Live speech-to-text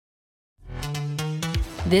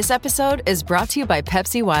This episode is brought to you by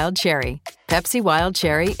Pepsi Wild Cherry. Pepsi Wild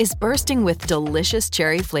Cherry is bursting with delicious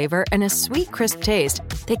cherry flavor and a sweet, crisp taste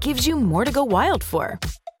that gives you more to go wild for.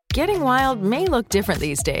 Getting wild may look different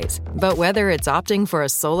these days, but whether it's opting for a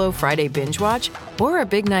solo Friday binge watch or a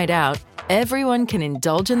big night out, everyone can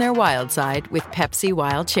indulge in their wild side with Pepsi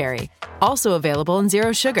Wild Cherry. Also available in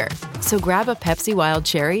Zero Sugar. So grab a Pepsi Wild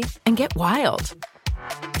Cherry and get wild.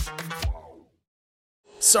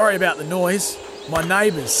 Sorry about the noise. My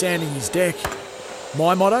neighbour's sanding his deck.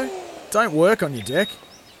 My motto? Don't work on your deck.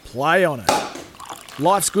 Play on it.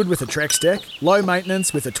 Life's good with a Trex deck. Low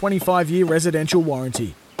maintenance with a 25-year residential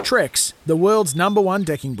warranty. Trex, the world's #1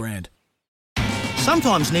 decking brand.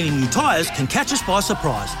 Sometimes needing new tyres can catch us by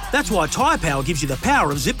surprise. That's why Tyre Power gives you the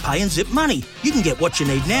power of Zip Pay and Zip Money. You can get what you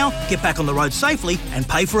need now, get back on the road safely and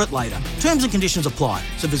pay for it later. Terms and conditions apply.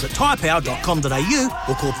 So visit tyrepower.com.au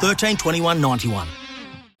or call 13 21 91.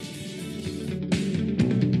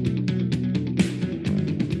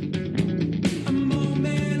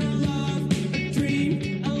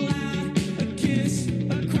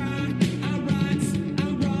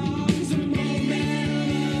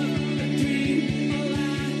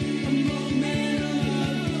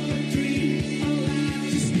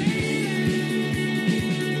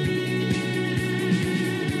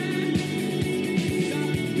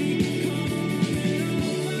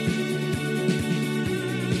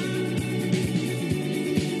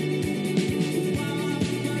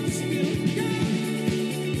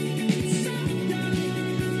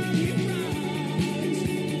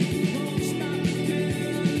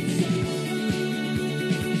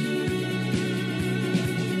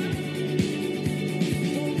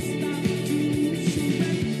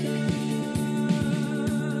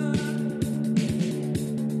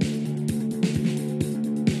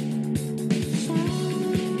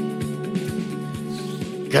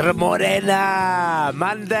 Good morning,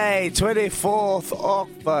 Monday, 24th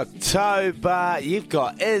of October. You've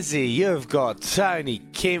got Izzy, you've got Tony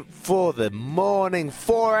Kemp for the morning.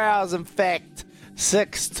 4 hours, in fact,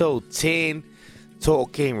 6 till 10.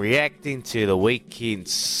 Talking, reacting to the weekend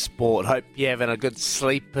sport. Hope you're having a good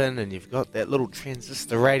sleep in and you've got that little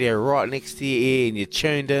transistor radio right next to your ear and you're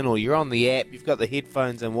tuned in or you're on the app, you've got the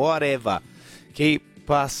headphones and whatever. Keep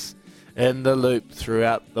us in the loop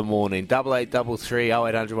throughout the morning. 8833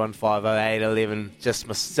 0800 150 811. Just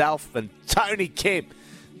myself and Tony Kemp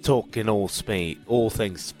talking all speed, all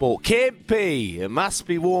things sport. Kempy, it must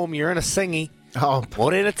be warm. You're in a singy. Oh,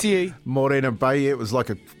 morena to you. Morena Bay. It was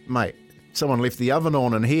like mate, someone left the oven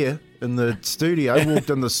on in here in the studio. Walked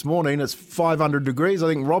in this morning. It's 500 degrees. I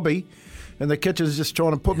think Robbie in the kitchen's just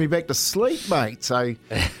trying to put me back to sleep, mate. So,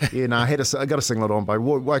 yeah, no, I got to sing it on, babe.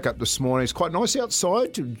 Woke up this morning. It's quite nice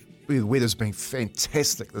outside. The weather's been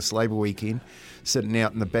fantastic this Labour weekend. Sitting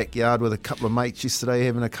out in the backyard with a couple of mates yesterday,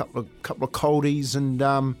 having a couple of coldies, and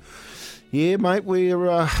yeah, mate,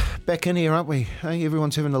 we're back in here, aren't we? Hey,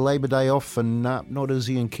 everyone's having a Labour Day off, and not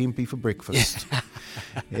Izzy and Kempy for breakfast.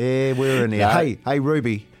 Yeah, we're in here. No. Hey,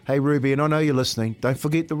 Ruby, and I know you're listening. Don't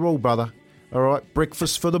forget the rule, brother. All right,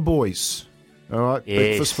 breakfast for the boys. All right, yes.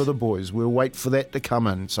 Breakfast for the boys. We'll wait for that to come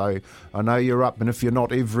in. So I know you're up, and if you're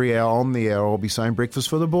not every hour on the hour, I'll be saying breakfast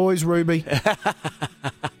for the boys, Ruby.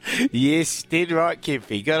 Yes, dead right,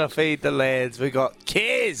 Kempy. Got to feed the lads. We got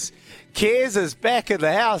Kez. Kez is back in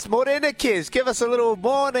the house. Morena, Kez. Give us a little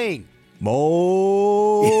morning.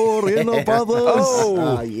 Morena, brothers.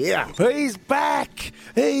 Oh, yeah. He's back.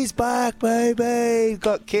 He's back, baby.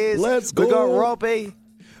 Got Kez. Let's go. We got Robbie.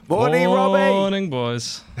 Morning, Robbie. Morning,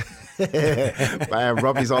 boys.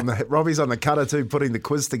 Robbie's on the cutter too, putting the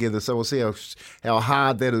quiz together. So we'll see how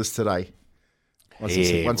hard that is today.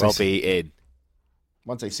 Once Robbie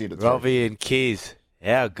they see it, Robbie and Kez.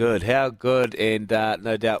 How good, and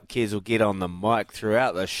no doubt Kez will get on the mic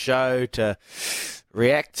throughout the show to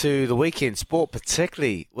react to the weekend sport,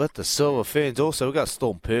 particularly with the Silver Ferns. Also, we've got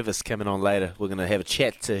Storm Purvis coming on later. We're going to have a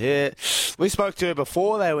chat to her. We spoke to her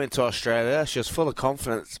before they went to Australia. She was full of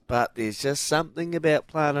confidence, but there's just something about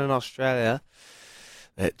playing in Australia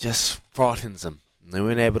that just frightens them. They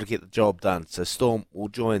weren't able to get the job done. So Storm will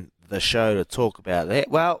join the show to talk about that.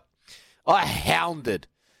 Well, I hounded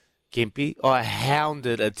Kempy. I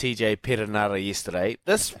hounded a TJ Perenara yesterday.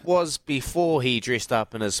 This was before he dressed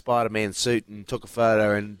up in his Spider-Man suit and took a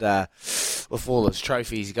photo and with all his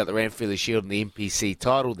trophies. He got the Ranfurly Shield and the NPC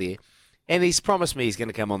title there. And he's promised me he's going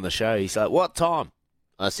to come on the show. He's like, what time?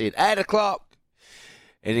 I said, 8 o'clock.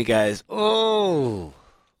 And he goes, oh,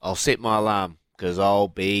 I'll set my alarm because I'll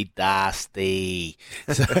be dusty.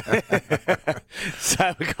 So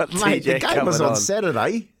we got Mate, TJ the game coming was on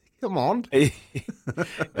Saturday. Come on.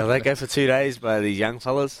 Well, they go for 2 days by these young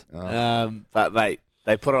fellas. Oh. But, mate,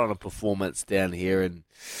 they put on a performance down here and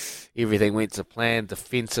everything went to plan.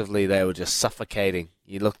 Defensively, they were just suffocating.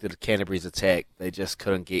 You looked at Canterbury's attack, they just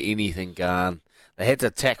couldn't get anything going. They had to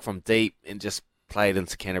attack from deep and just played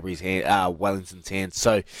into Canterbury's hand, Wellington's hands.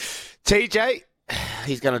 So, TJ,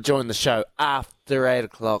 he's going to join the show after 8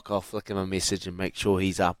 o'clock. I'll flick him a message and make sure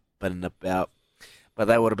he's up and about. But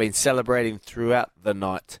they would have been celebrating throughout the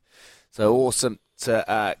night. So awesome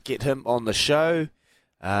to get him on the show.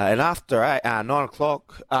 And after 9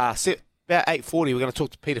 o'clock, about 8:40, we're going to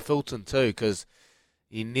talk to Peter Fulton too, because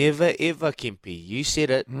you never ever, Kempy, you said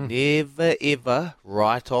it, never ever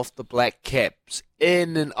write off the Black Caps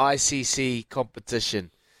in an ICC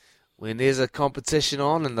competition. When there's a competition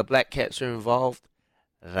on and the Black Caps are involved,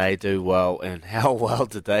 they do well. And how well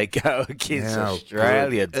did they go against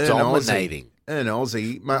Australia, dominating? In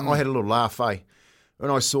Aussie, mate, I had a little laugh, eh?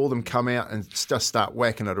 When I saw them come out and just start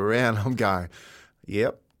whacking it around, I'm going,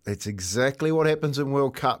 yep, that's exactly what happens in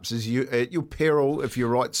World Cups. Is you at your peril, if you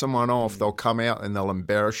write someone off, they'll come out and they'll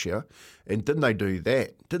embarrass you. And didn't they do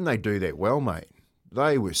that? Didn't they do that well, mate?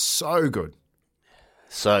 They were so good.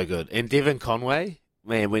 So good. And Devon Conway,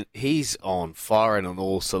 man, when he's on firing on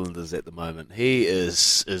all cylinders at the moment, he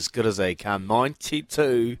is as good as they come.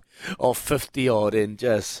 92 of 50 odd and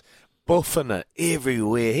just buffing it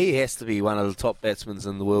everywhere. He has to be one of the top batsmen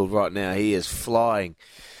in the world right now. He is flying,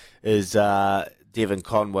 is Devon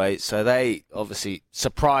Conway. So they obviously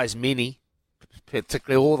surprised many,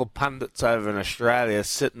 particularly all the pundits over in Australia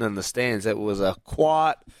sitting in the stands. It was a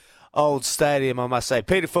quiet old stadium, I must say.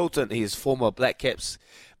 Peter Fulton, he is former Black Caps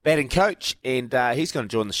batting coach, and he's going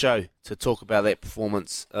to join the show to talk about that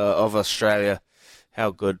performance of Australia. How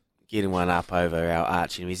good getting one up over our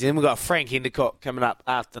arch enemies. Then we've got Frank Endicott coming up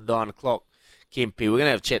after 9 o'clock. Kempy, we're going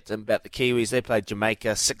to have a chat to him about the Kiwis. They played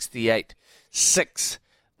Jamaica 68-6.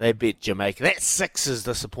 They beat Jamaica. That 6 is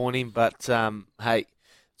disappointing, but hey,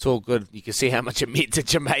 it's all good. You can see how much it meant to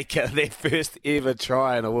Jamaica, their first ever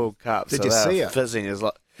try in a World Cup. Did you see it? Fizzing. It was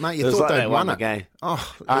like, mate, you thought they'd won the it. Game.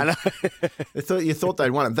 Oh, I know. You thought they'd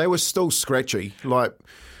won it. They were still scratchy. Like,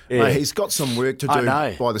 mate, he's got some work to do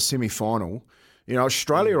by the semi-final. You know,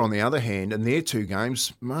 Australia, on the other hand, in their two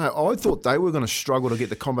games, mate, I thought they were going to struggle to get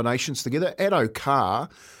the combinations together. Addo Carr,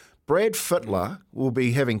 Brad Fittler will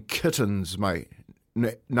be having kittens, mate,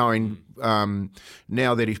 knowing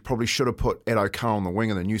now that he probably should have put Addo Carr on the wing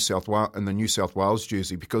in the New South Wales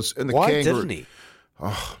jersey, because in the Why didn't he?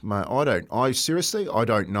 Oh, mate, I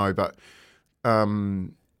don't know, but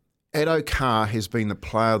Addo Carr has been the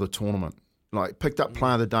player of the tournament. Like, picked up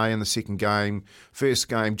player of the day in the second game, first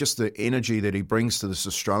game, just the energy that he brings to this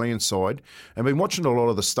Australian side. And been watching a lot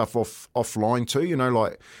of the stuff offline too, you know,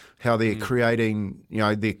 like how they're creating, you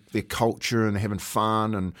know, their culture and having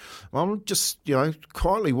fun. And I'm just, you know,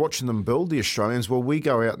 quietly watching them build the Australians. Well, we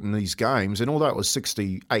go out in these games, and although it was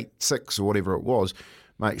 68-6 or whatever it was,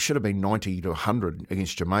 mate, it should have been 90 to 100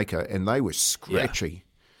 against Jamaica, and they were scratchy. Yeah.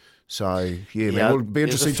 So, man, it'll be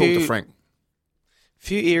interesting to talk to Frank.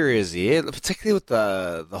 Few areas there, particularly with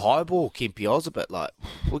the high ball, Kempy, I was a bit like,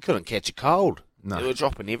 we couldn't catch a cold. No. They were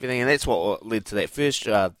dropping everything, and that's what led to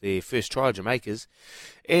that their first try, Jamaica's.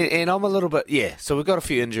 And I'm a little bit, so we've got a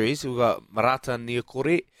few injuries. We've got Marata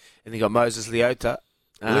Niokore, and they've got Moses Leota.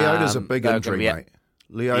 Leota's a big injury, mate.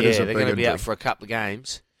 Leota's a big injury. They're going to be out for a couple of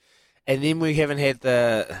games. And then we haven't had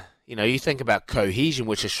the, you know, you think about cohesion,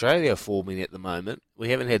 which Australia are forming at the moment. We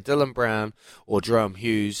haven't had Dylan Brown or Jerome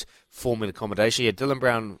Hughes forming accommodation. Yeah, Dylan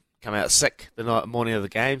Brown come out sick the morning of the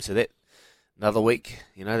game, so that another week,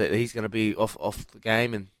 you know, that he's going to be off the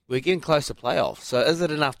game, and we're getting close to playoffs. So is it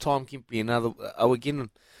enough time? Are we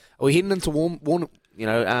heading into warm,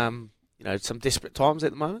 some desperate times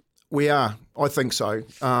at the moment? We are. I think so.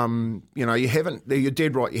 You know, you're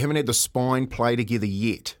dead right. You haven't had the spine play together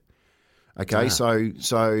yet. Okay, so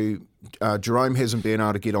Jerome hasn't been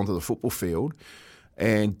able to get onto the football field,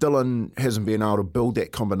 and Dylan hasn't been able to build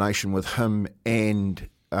that combination with him and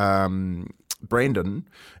Brandon.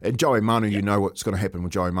 And Joey Manu, you know what's going to happen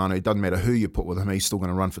with Joey Manu. It doesn't matter who you put with him, he's still going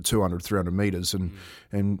to run for 200, 300 metres and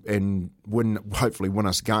hopefully win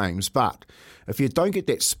us games. But if you don't get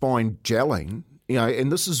that spine gelling, you know,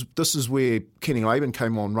 and this is where Kenny Laban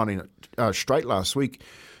came on running it straight last week.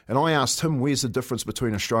 And I asked him, where's the difference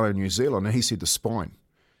between Australia and New Zealand? And he said the spine.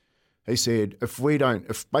 He said, if we don't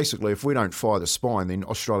fire the spine, then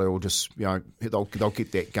Australia will just, you know, they'll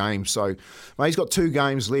get that game. So, mate, he's got 2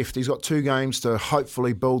 games left. He's got 2 games to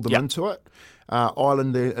hopefully build them into it.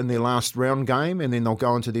 Ireland in their last round game, and then they'll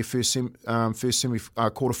go into their first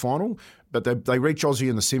quarter final. But they reach Aussie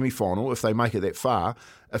in the semi-final if they make it that far.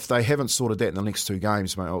 If they haven't sorted that in the next 2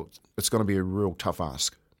 games, mate, it's going to be a real tough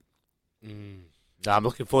ask. No, I'm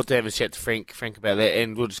looking forward to having a chat to Frank about that,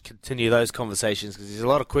 and we'll just continue those conversations because there's a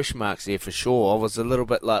lot of question marks there for sure. I was a little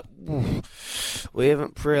bit like, we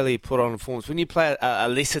haven't really put on performance. When you play a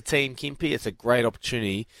lesser team, Kempe, it's a great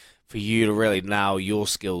opportunity for you to really nail your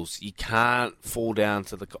skills. You can't fall down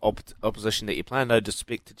to the opposition that you're playing. No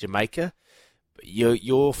disrespect to Jamaica, but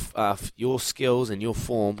your skills and your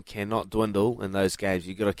form cannot dwindle in those games.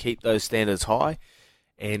 You've got to keep those standards high,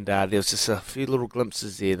 and there was just a few little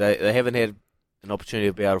glimpses there. They haven't had an opportunity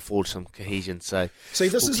to be able to forge some cohesion. So, see,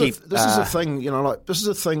 this is a thing, this is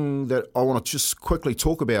a thing that I want to just quickly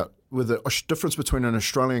talk about with the difference between an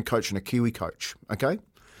Australian coach and a Kiwi coach. Okay,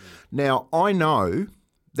 now I know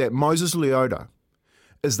that Moses Leota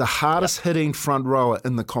is the hardest hitting front rower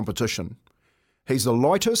in the competition. He's the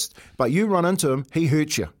lightest, but you run into him, he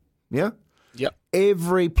hurts you. Yeah. Yep.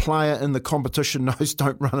 Every player in the competition knows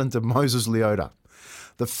don't run into Moses Leota.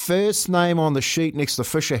 The first name on the sheet next to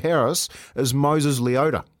Fisher Harris is Moses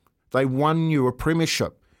Leota. They won you a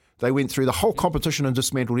premiership. They went through the whole competition and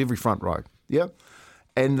dismantled every front row. Yeah?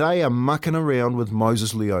 And they are mucking around with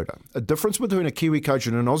Moses Leota. A difference between a Kiwi coach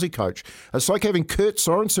and an Aussie coach. It's like having Kurt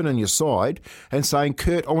Sorensen on your side and saying,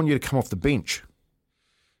 Kurt, I want you to come off the bench.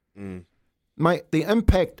 Mate, the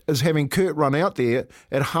impact is having Kurt run out there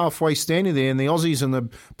at halfway standing there and the Aussies and the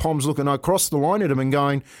Poms looking across the line at him and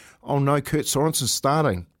going, oh no, Kurt Sorensen's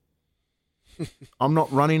starting. I'm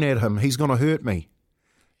not running at him. He's going to hurt me.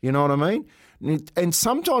 You know what I mean? And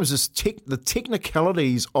sometimes the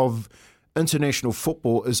technicalities of international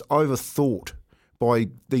football is overthought by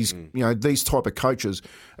these, these type of coaches.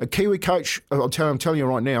 A Kiwi coach, I'm telling you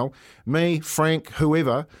right now, me, Frank,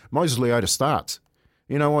 whoever, Moses Leota starts.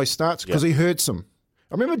 You know why he starts? Because he hurts them.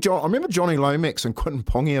 I remember Johnny Lomax and Quinton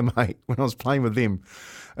Pongia, mate, when I was playing with them,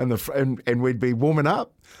 and we'd be warming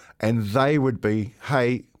up. And they would be,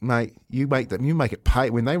 hey, mate, you make it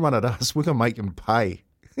pay. When they run at us, we're going to make them pay.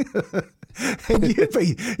 And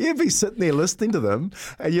you'd be sitting there listening to them,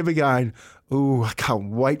 and you'd be going, ooh, I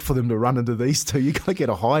can't wait for them to run into these two. You've got to get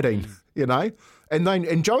a hiding,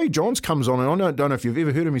 And Joey Johns comes on, and I don't know if you've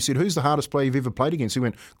ever heard him. He said, who's the hardest player you've ever played against? He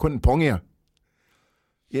went, Quinton Pongia.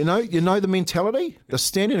 You know the mentality? They're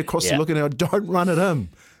standing across the looking at, don't run at him.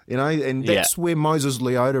 And that's where Moses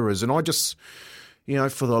Leota is. And I just...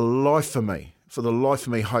 for the life of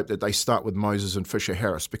me, hope that they start with Moses and Fisher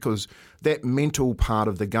Harris, because that mental part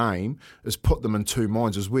of the game is put them in two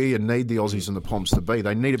minds, is where you need the Aussies and the Poms to be.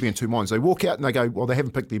 They need to be in two minds. They walk out and they go, well, they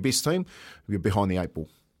haven't picked their best team. We're behind the eight ball.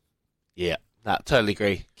 Yeah. No, totally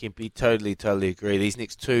agree, Kempe. Totally agree. These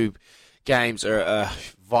next two games are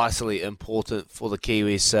vitally important for the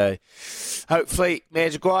Kiwis. So hopefully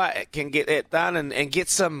Maguire can get that done and get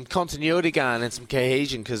some continuity going and some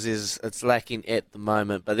cohesion, because it's lacking at the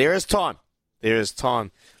moment. But there is time.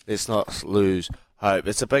 Let's not lose hope.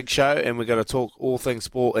 It's a big show, and we're going to talk all things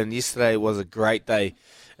sport. And yesterday was a great day,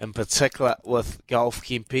 in particular with golf,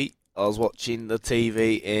 Kempe. I was watching the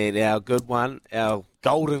TV, and our good one, our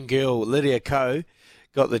golden girl, Lydia Ko,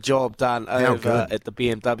 got the job done over at the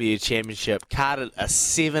BMW Championship. Carded a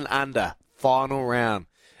 7-under final round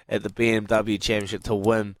at the BMW Championship to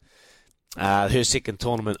win her second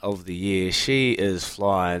tournament of the year. She is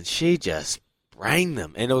flying. She just brained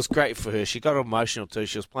them, and it was great for her. She got emotional too.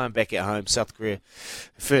 She was playing back at home, South Korea.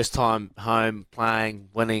 First time home, playing,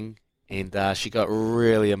 winning, and she got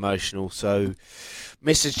really emotional. So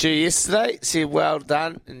messaged her yesterday, said well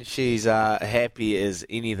done, and she's happy as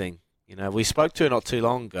anything. We spoke to her not too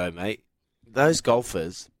long ago, mate. Those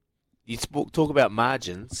golfers, you talk about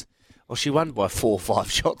margins. Well, she won by 4 or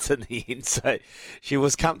 5 shots in the end, so she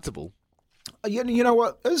was comfortable. You know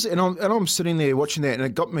what is, and I'm sitting there watching that, and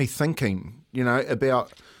it got me thinking,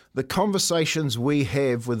 about the conversations we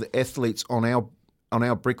have with athletes on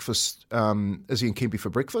our breakfast, Izzy and Kempe for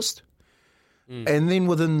breakfast, and then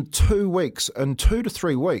within 2 weeks, in 2 to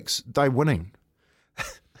 3 weeks, they're winning.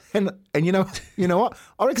 And you know what?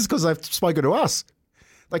 I reckon it's because they've spoken to us.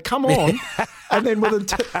 They come on, and then within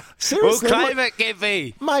seriously, we'll claim it,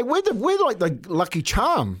 Kempe. Mate, we're like the lucky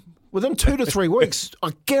charm. Within 2 to 3 weeks,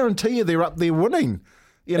 I guarantee you they're up there winning.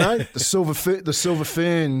 The Silver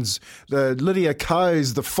Ferns, the Lydia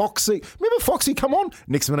Ko's, the Foxy. Remember Foxy come on?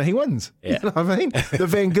 Next minute he wins. Yeah. You know what I mean? The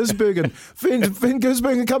Van Gisbergen. Van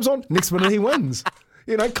Gisbergen comes on. Next minute he wins.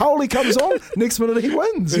 Coley comes on. Next minute he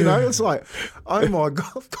wins. It's like, oh my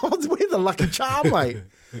God, we're the lucky charm, mate.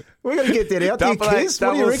 We're going to get that out there, Kez.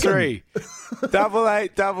 What do you reckon?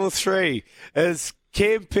 8833 is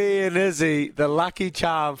Kempe and Izzy, the lucky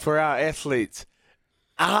charm for our athletes.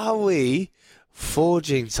 Are we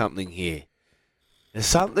forging something here? Is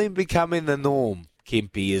something becoming the norm?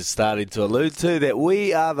 Kempy is starting to allude to, that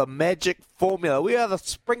we are the magic formula. We are the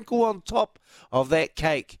sprinkle on top of that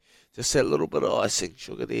cake. Just that little bit of icing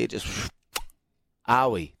sugar there, just...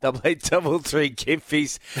 Are we? 8833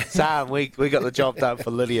 Kempy's saying we got the job done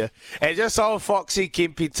for Lydia. And just old Foxy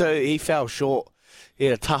Kempy too, he fell short. He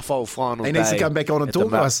had a tough old final day. He needs to come back on and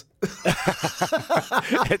talk to us.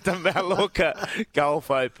 At the Mount Lorca Golf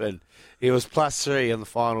Open. He was +3 on the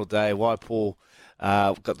final day. Waipo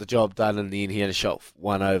got the job done in the end. He had a shot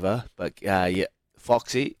one over. But,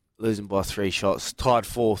 Foxy, losing by 3 shots, tied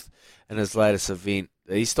 4th in his latest event.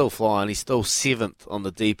 He's still flying. He's still 7th on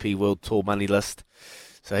the DP World Tour money list.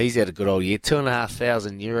 So he's had a good old year.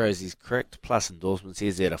 €2,500 he's correct, plus endorsements.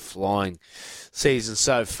 He's had a flying season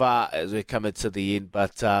so far as we're coming to the end.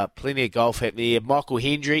 But plenty of golf happening here. Michael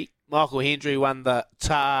Hendry won the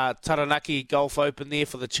Taranaki Golf Open there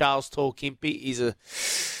for the Charles Tour Kempy. He's a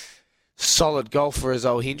solid golfer, as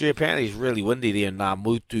old Hendry. Apparently he's really windy there in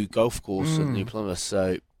Mutu Golf Course in New Plymouth.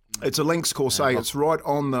 So it's a links course, It's right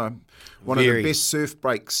on one of the best surf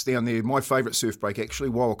breaks down there. My favourite surf break, actually,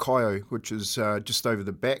 Waiakaio, which is just over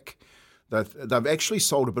the back. They've actually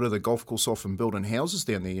sold a bit of the golf course off and building houses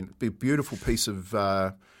down there. It'd be a beautiful piece of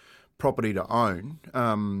property to own.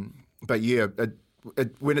 But yeah,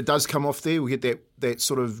 when it does come off there, we get that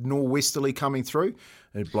sort of nor'westerly coming through.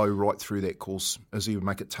 It'd blow right through that course, as he would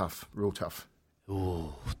make it tough, real tough.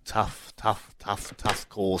 Ooh, tough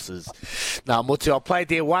courses. Now, Mutu, I played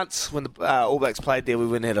there once when the All Blacks played there. We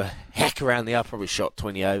went and had a hack around there. I probably shot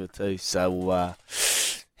 20 over too. So,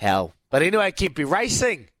 hell. But anyway, Kempy,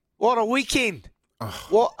 racing. What a weekend. Oh.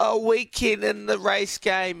 What a weekend in the race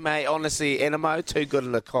game, mate. Honestly, Enemo, too good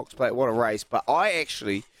in the Cox Plate. What a race. But I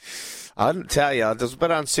didn't tell you, I was a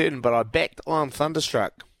bit uncertain, but I backed on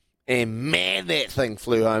Thunderstruck. And man, that thing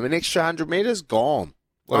flew home. An extra 100 metres, gone.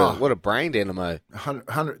 What a brain dynamo.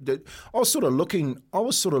 100. I was sort of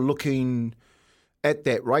looking at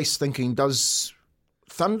that race, thinking, does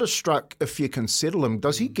Thunderstruck, if you can settle him,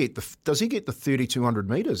 does he get the 3,200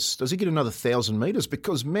 metres? Does he get another 1,000 metres?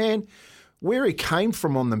 Because man, where he came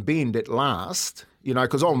from on the bend at last,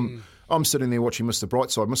 because I'm sitting there watching Mr.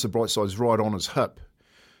 Brightside. Mr. Brightside's right on his hip,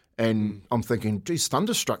 and I'm thinking, geez,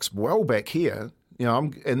 Thunderstruck's well back here.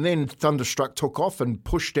 And then Thunderstruck took off and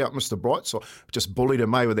pushed out Mr. Brightside, just bullied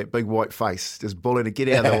him with that big white face, just bullied him, get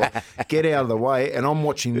out of the way. And I'm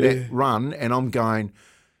watching that run, and I'm going,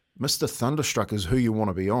 Mr. Thunderstruck is who you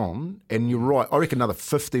want to be on. And you're right, I reckon another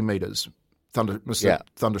 50 metres,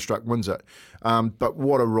 Thunderstruck wins it. But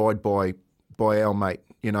what a ride by our mate.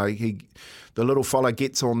 The little fella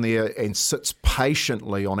gets on there and sits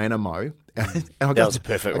patiently on Animo. That was a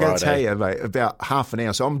perfect ride. I got to tell you, mate, about half an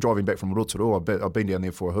hour. So I'm driving back from Rotorua. I've been down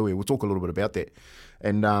there for a hui. We'll talk a little bit about that.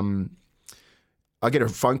 And I get a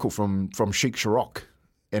phone call from Sheik Sharok,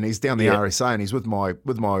 and he's down the RSA, and he's with my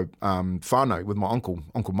whānau, with my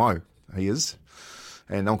uncle Mo. He is.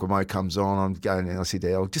 And Uncle Mo comes on. I'm going, and I said,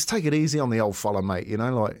 just take it easy on the old fella, mate.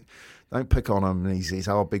 Don't pick on him. And he says,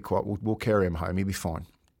 I'll be quiet. We'll carry him home. He'll be fine.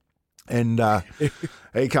 And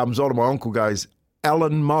he comes on, and my uncle goes,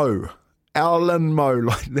 Alan Mo,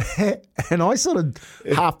 like that. And I sort of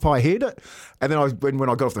half-pie-head it. And then when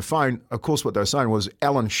I got off the phone, of course what they were saying was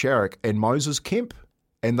Alan Sharrock and Moses Kemp.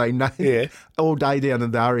 And they know all day down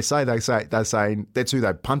in the RSA, they're saying that's who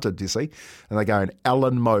they punted, you see. And they're going,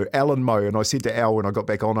 Alan Mo. And I said to Al when I got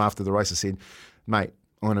back on after the race, I said, mate,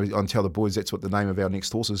 I'm going to tell the boys that's what the name of our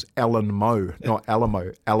next horse is, Alan Mo, not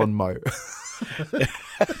Alamo, Alan Mo.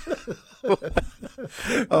 So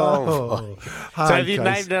have you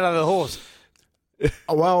named another horse?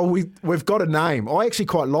 Well, we've got a name. I actually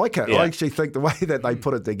quite like it. I actually think the way that they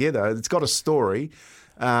put it together, it's got a story,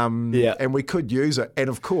 and we could use it. And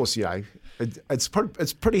of course,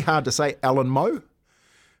 it's pretty hard to say Alan Mo,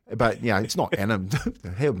 but it's not Animo.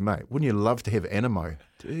 Hell, mate, wouldn't you love to have Animo?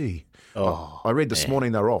 Gee. I read this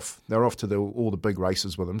morning they're off. They're off to all the big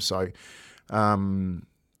races with them. So,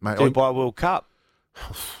 mate, Dubai World Cup.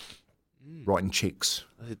 Writing checks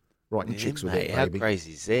with that baby. How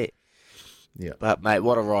crazy is that? Yeah. But, mate,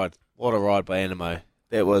 what a ride. What a ride by Animo.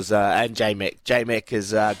 That was, and J-Mac. J-Mac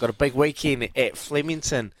has got a big weekend at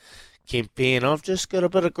Flemington, Kempy, and I've just got a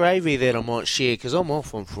bit of gravy that I might share because I'm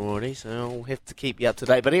off on Friday, so I'll have to keep you up to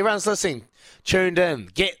date. But everyone's listening, tuned in.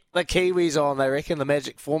 Get the Kiwis on, they reckon, the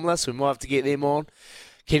magic formula, so we might have to get them on.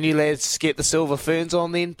 Can you lads get the Silver Ferns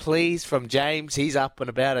on then, please, from James? He's up and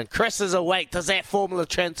about. And Chris is awake. Does that formula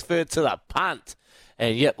transfer to the punt?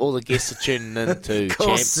 And, yep, all the guests are tuning in to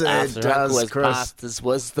Champs after Uncle has passed his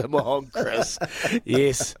wisdom on, Chris.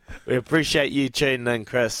 Yes, we appreciate you tuning in,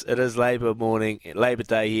 Chris. It is Labour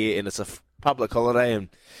Day here, and it's a public holiday, and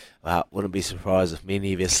Well, wouldn't be surprised if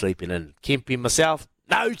many of you are sleeping in. Kempy and myself,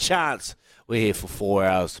 no chance. We're here for 4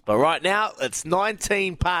 hours. But right now, it's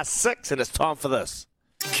 19 past 6 and it's time for this.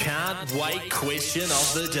 Can't wait question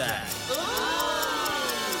of the day.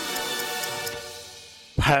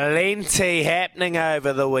 Plenty happening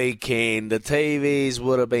over the weekend. The TVs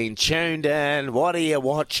would have been tuned in. What are you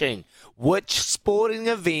watching? Which sporting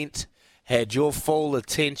event had your full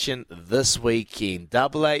attention this weekend?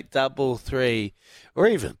 8833, or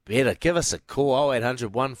even better, give us a call,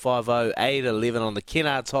 0800 150 811 on the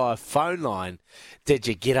Kennards Hire phone line. Did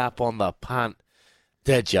you get up on the punt?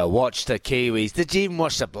 Did you watch the Kiwis? Did you even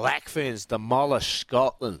watch the Black Ferns demolish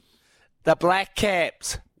Scotland? The Black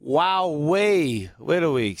Caps, wowee, where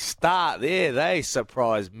do we start there? They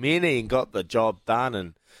surprised many and got the job done,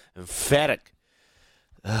 and emphatic.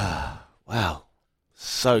 Wow,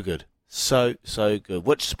 so good. So good.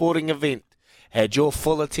 Which sporting event had your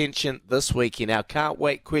full attention this weekend? Our can't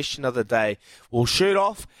wait question of the day. We'll shoot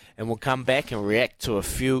off and we'll come back and react to a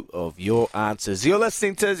few of your answers. You're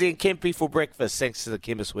listening to Izzy and Kempy for breakfast, thanks to the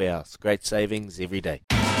Chemist Warehouse. Great savings every day.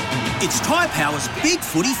 It's Tyre Power's Big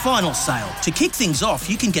Footy Final Sale. To kick things off,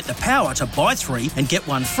 you can get the power to buy 3 and get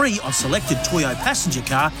 1 free on selected Toyo passenger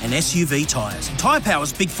car and SUV tyres. Tyre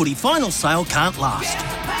Power's Big Footy Final Sale can't last.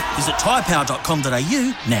 Visit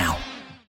tyrepower.com.au now.